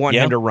don't want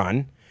him to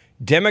run.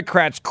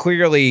 Democrats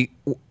clearly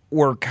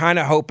were kind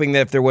of hoping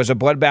that if there was a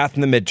bloodbath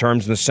in the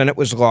midterms and the Senate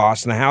was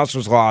lost and the House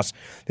was lost,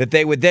 that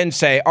they would then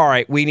say, all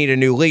right, we need a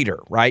new leader,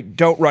 right?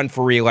 Don't run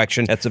for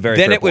re-election. That's a very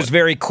Then fair it was point.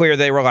 very clear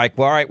they were like,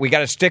 well, all right, we got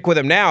to stick with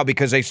him now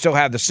because they still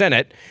have the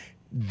Senate.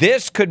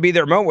 This could be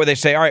their moment where they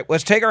say, all right,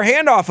 let's take our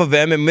hand off of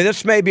him, and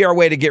this may be our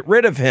way to get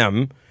rid of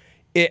him.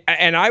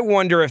 And I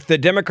wonder if the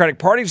Democratic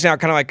Party's now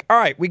kind of like, all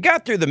right, we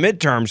got through the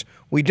midterms.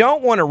 We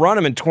don't want to run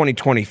him in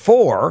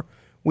 2024.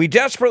 We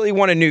desperately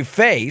want a new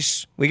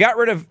face. We got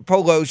rid of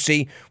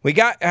Pelosi. We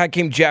got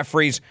Hakeem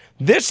Jeffries.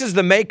 This is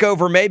the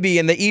makeover maybe,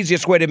 and the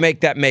easiest way to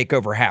make that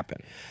makeover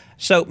happen.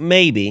 So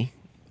maybe.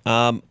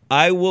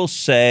 I will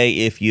say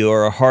if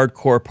you're a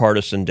hardcore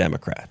partisan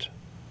Democrat,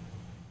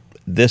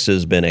 this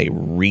has been a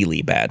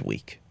really bad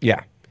week.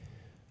 Yeah.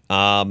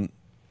 And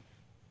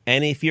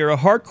if you're a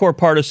hardcore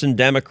partisan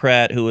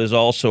Democrat who is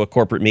also a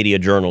corporate media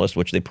journalist,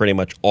 which they pretty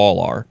much all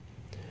are,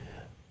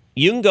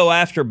 you can go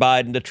after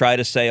Biden to try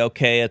to say,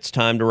 okay, it's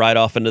time to ride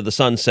off into the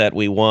sunset.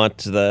 We want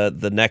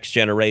the next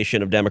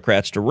generation of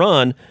Democrats to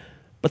run.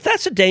 But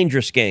that's a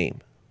dangerous game.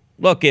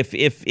 Look,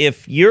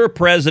 if your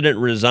president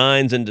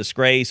resigns in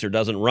disgrace or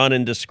doesn't run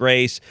in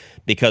disgrace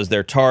because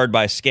they're tarred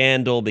by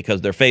scandal,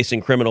 because they're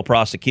facing criminal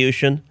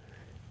prosecution,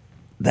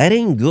 that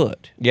ain't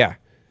good. Yeah.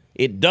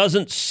 It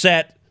doesn't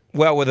set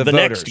well with the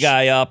voters next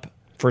guy up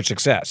for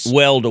success.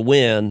 Well to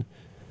win.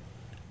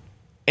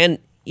 And,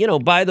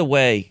 by the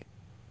way,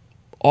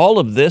 all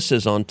of this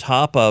is on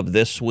top of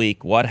this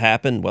week. What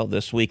happened? Well,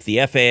 this week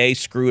the FAA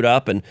screwed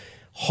up and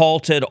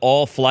halted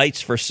all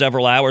flights for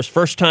several hours.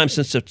 First time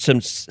since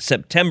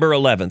September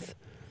 11th.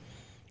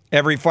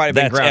 Every flight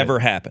that's ever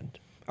happened.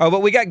 Oh,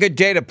 but we got good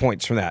data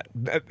points from that.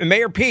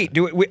 Mayor Pete,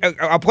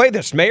 I'll play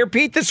this. Mayor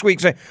Pete this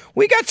week said,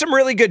 we got some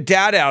really good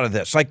data out of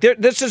this. Like,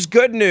 this is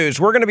good news.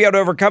 We're going to be able to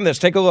overcome this.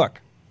 Take a look.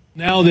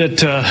 Now that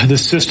the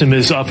system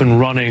is up and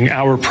running,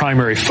 our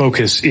primary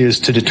focus is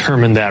to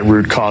determine that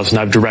root cause,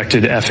 and I've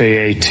directed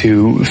FAA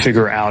to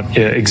figure out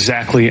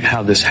exactly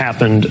how this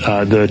happened,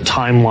 the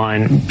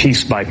timeline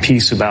piece by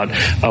piece about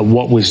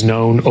what was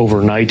known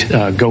overnight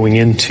going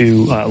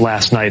into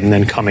last night and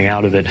then coming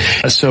out of it.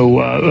 So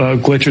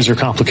glitches or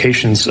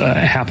complications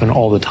happen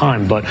all the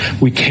time, but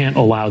we can't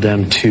allow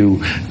them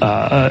to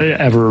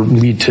ever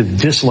lead to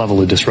this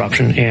level of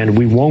disruption, and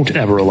we won't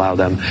ever allow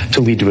them to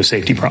lead to a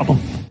safety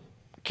problem.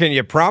 Can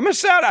you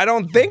promise that? I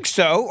don't think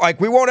so.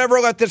 Like, we won't ever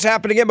let this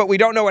happen again, but we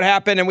don't know what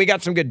happened, and we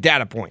got some good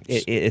data points.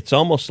 It's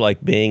almost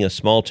like being a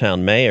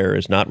small-town mayor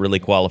is not really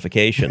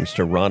qualifications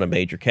to run a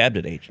major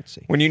cabinet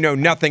agency. When you know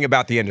nothing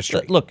about the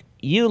industry. Look,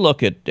 you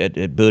look at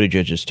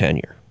Buttigieg's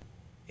tenure.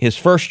 His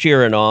first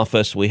year in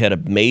office, we had a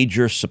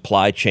major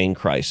supply chain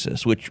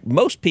crisis, which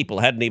most people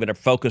hadn't even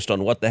focused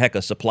on what the heck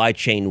a supply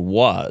chain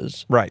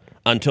was. Right.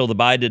 Until the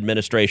Biden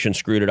administration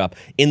screwed it up.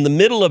 In the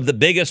middle of the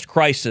biggest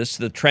crisis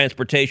the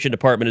Transportation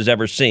Department has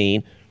ever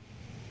seen,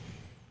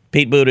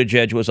 Pete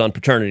Buttigieg was on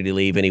paternity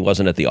leave and he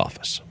wasn't at the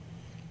office.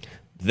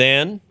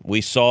 Then we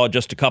saw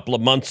just a couple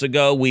of months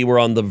ago, we were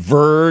on the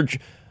verge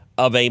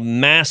of a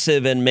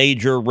massive and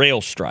major rail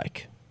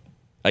strike.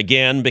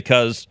 Again,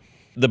 because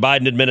the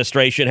Biden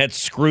administration had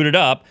screwed it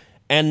up.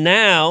 And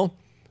now,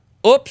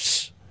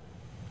 oops,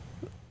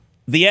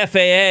 the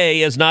FAA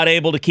is not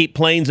able to keep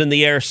planes in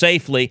the air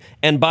safely.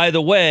 And by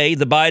the way,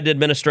 the Biden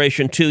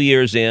administration 2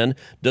 years in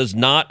does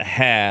not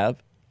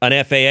have an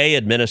FAA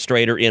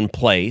administrator in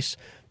place.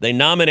 They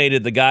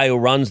nominated the guy who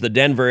runs the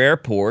Denver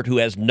airport, who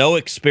has no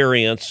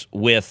experience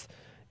with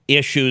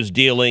issues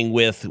dealing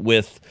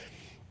with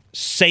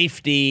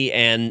safety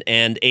and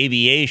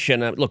aviation.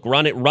 Look,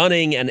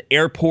 running an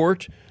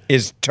airport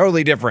is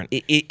totally different.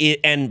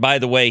 And by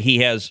the way, he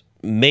has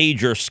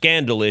major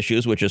scandal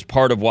issues, which is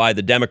part of why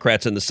the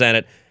Democrats in the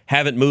Senate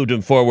haven't moved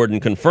him forward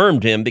and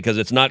confirmed him, because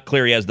it's not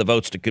clear he has the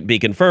votes to be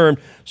confirmed.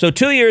 So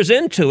 2 years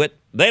into it,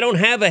 they don't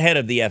have a head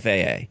of the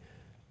FAA.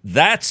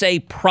 That's a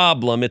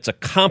problem. It's a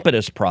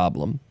competence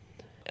problem.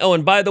 Oh,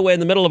 and by the way,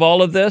 in the middle of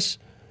all of this,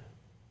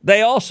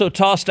 they also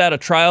tossed out a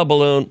trial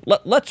balloon.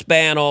 Let's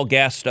ban all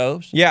gas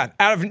stoves. Yeah,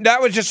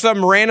 that was just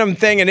some random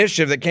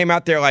initiative that came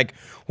out there like,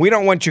 we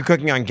don't want you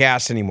cooking on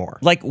gas anymore.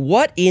 Like,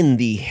 what in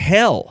the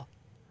hell?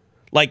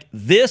 Like,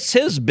 this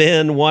has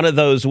been one of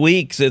those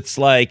weeks. It's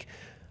like,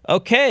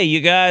 okay,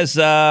 you guys,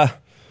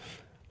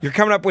 you're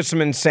coming up with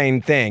some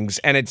insane things,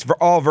 and it's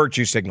all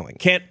virtue signaling.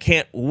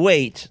 Can't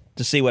wait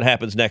to see what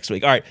happens next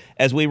week. All right,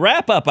 as we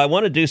wrap up, I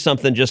want to do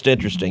something just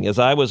interesting. As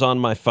I was on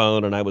my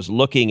phone and I was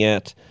looking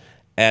at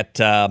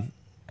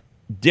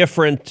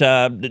different,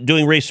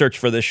 doing research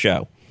for this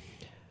show,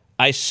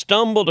 I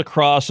stumbled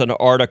across an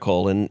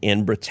article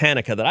in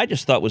Britannica that I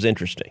just thought was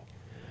interesting,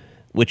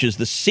 which is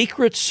the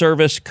Secret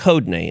Service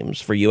code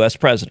names for U.S.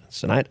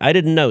 presidents. And I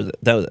didn't know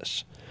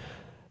this.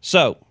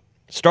 So,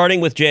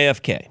 starting with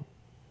JFK.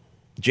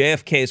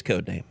 JFK's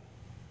code name.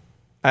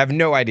 I have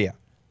no idea.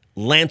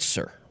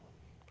 Lancer.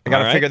 I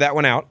got to figure that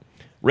one out.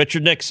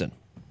 Richard Nixon.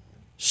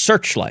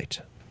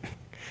 Searchlight.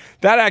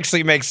 That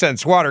actually makes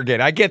sense.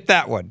 Watergate. I get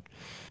that one.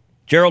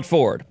 Gerald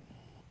Ford.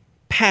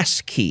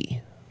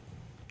 Passkey.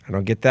 I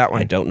don't get that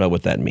one. I don't know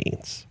what that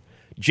means.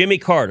 Jimmy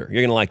Carter.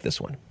 You're going to like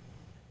this one.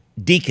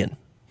 Deacon.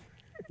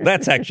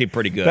 That's actually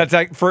pretty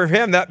good. For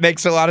him, that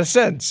makes a lot of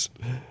sense.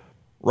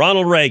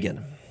 Ronald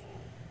Reagan.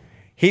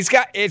 It's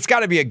got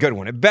to be a good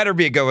one. It better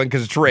be a good one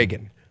because it's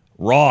Reagan.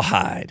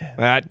 Rawhide.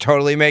 That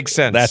totally makes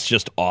sense. That's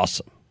just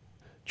awesome.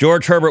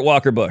 George Herbert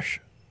Walker Bush.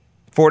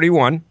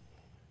 41.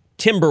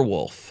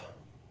 Timberwolf.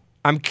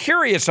 I'm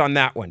curious on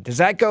that one. Does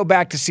that go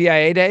back to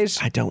CIA days?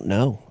 I don't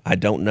know. I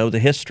don't know the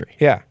history.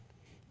 Yeah.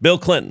 Bill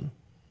Clinton.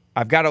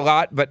 I've got a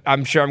lot, but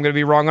I'm sure I'm going to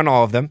be wrong on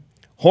all of them.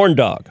 Horn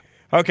Dog.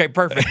 Okay,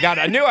 perfect. Got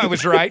it. I knew I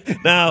was right.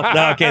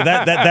 No, okay,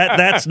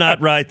 that's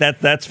not right.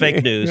 That's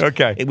fake news.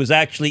 Okay. It was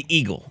actually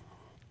Eagle.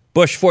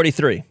 Bush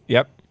 43.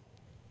 Yep.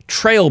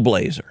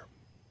 Trailblazer.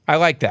 I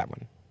like that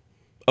one.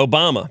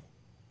 Obama.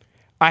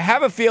 I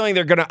have a feeling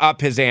they're going to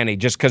up his ante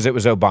just because it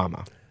was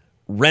Obama.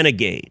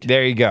 Renegade.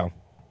 There you go.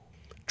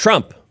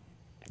 Trump.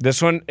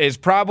 This one is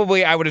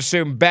probably, I would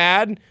assume,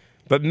 bad,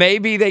 but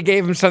maybe they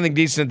gave him something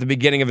decent at the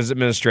beginning of his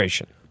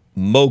administration.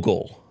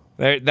 Mogul.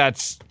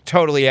 That's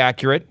totally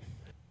accurate.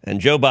 And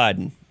Joe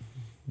Biden.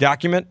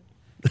 Document.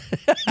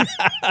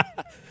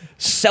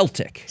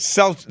 Celtic.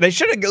 They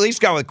should have at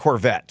least gone with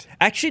Corvette.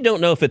 Actually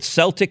don't know if it's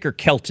Celtic or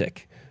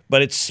Celtic,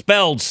 but it's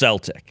spelled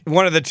Celtic.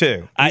 One of the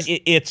two.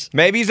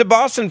 Maybe he's a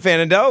Boston fan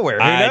in Delaware.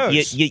 Who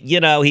knows? You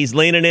know, he's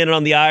leaning in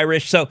on the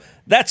Irish. So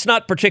that's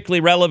not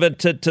particularly relevant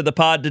to the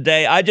pod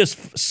today. I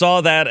just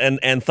saw that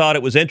and thought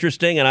it was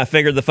interesting, and I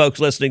figured the folks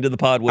listening to the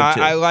pod would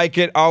too. I like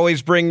it.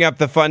 Always bringing up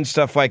the fun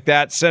stuff like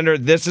that. Senator,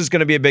 this is going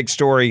to be a big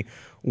story.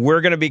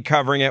 We're going to be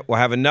covering it. We'll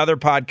have another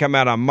pod come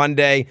out on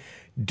Monday.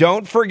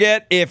 Don't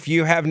forget, if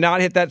you have not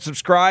hit that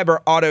subscribe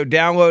or auto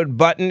download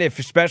button,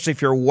 especially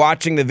if you're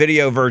watching the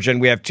video version,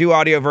 we have 2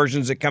 audio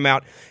versions that come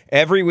out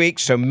every week.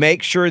 So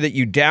make sure that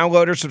you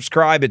download or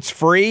subscribe. It's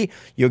free.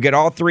 You'll get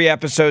all 3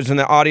 episodes in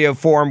the audio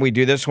form. We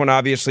do this one,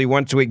 obviously,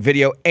 once a week,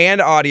 video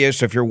and audio.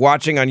 So if you're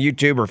watching on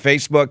YouTube or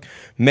Facebook,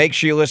 make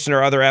sure you listen to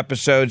our other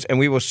episodes. And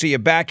we will see you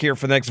back here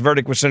for the next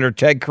Verdict with Senator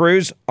Ted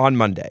Cruz on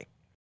Monday.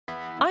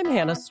 I'm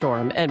Hannah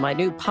Storm, and my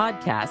new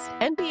podcast,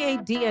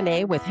 NBA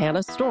DNA with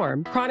Hannah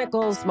Storm,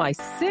 chronicles my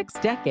 6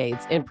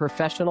 decades in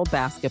professional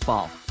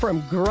basketball.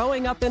 From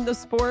growing up in the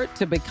sport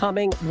to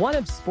becoming one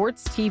of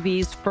sports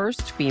TV's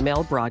first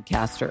female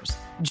broadcasters.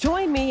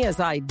 Join me as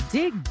I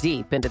dig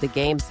deep into the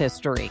game's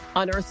history,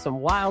 unearth some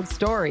wild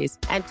stories,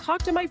 and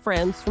talk to my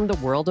friends from the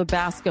world of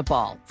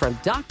basketball, from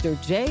Dr.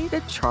 J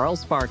to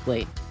Charles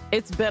Barkley.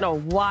 It's been a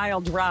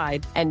wild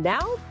ride, and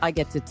now I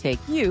get to take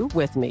you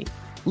with me.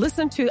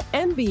 Listen to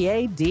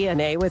NBA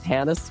DNA with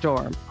Hannah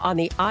Storm on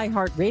the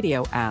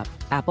iHeartRadio app,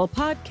 Apple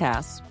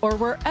Podcasts, or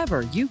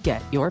wherever you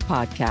get your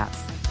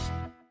podcasts.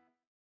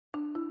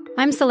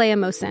 I'm Saleha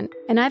Mohsen,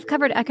 and I've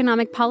covered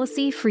economic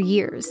policy for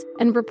years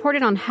and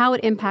reported on how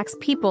it impacts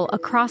people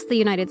across the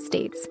United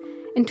States.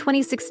 In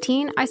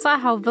 2016, I saw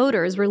how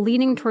voters were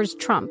leaning towards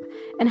Trump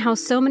and how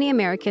so many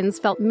Americans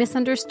felt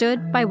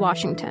misunderstood by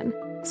Washington.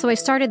 So I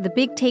started The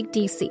Big Take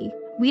DC.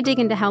 We dig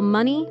into how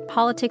money,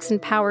 politics, and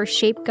power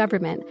shape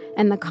government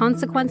and the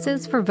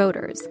consequences for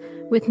voters.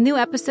 With new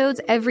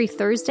episodes every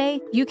Thursday,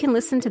 you can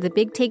listen to The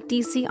Big Take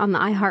DC on the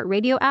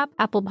iHeartRadio app,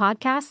 Apple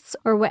Podcasts,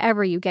 or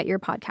wherever you get your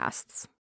podcasts.